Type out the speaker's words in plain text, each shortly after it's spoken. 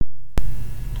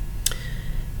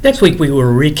Next week we will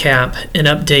recap and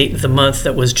update the month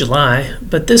that was July,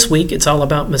 but this week it's all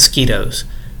about mosquitoes.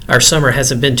 Our summer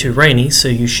hasn't been too rainy, so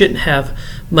you shouldn't have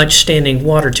much standing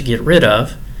water to get rid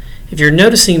of. If you're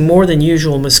noticing more than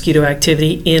usual mosquito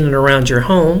activity in and around your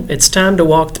home, it's time to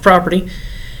walk the property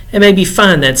and maybe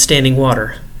find that standing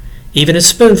water. Even a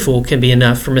spoonful can be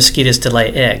enough for mosquitoes to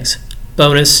lay eggs.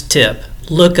 Bonus tip,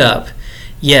 look up.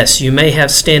 Yes, you may have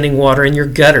standing water in your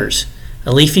gutters.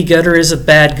 A leafy gutter is a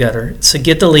bad gutter, so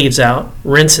get the leaves out,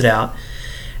 rinse it out,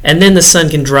 and then the sun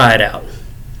can dry it out.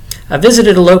 I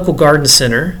visited a local garden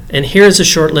center, and here is a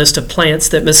short list of plants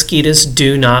that mosquitoes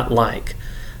do not like.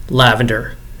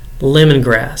 Lavender,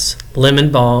 lemongrass,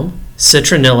 lemon balm,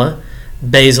 citronella,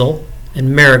 basil,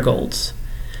 and marigolds.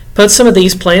 Put some of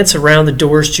these plants around the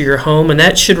doors to your home, and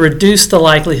that should reduce the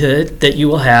likelihood that you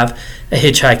will have a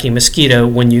hitchhiking mosquito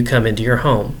when you come into your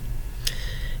home.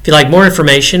 If you'd like more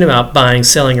information about buying,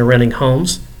 selling, or renting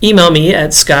homes, email me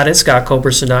at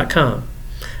scott@scottculberson.com.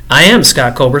 I am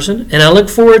Scott Culberson, and I look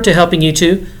forward to helping you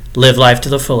to live life to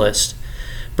the fullest.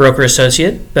 Broker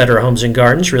Associate, Better Homes and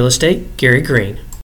Gardens Real Estate, Gary Green.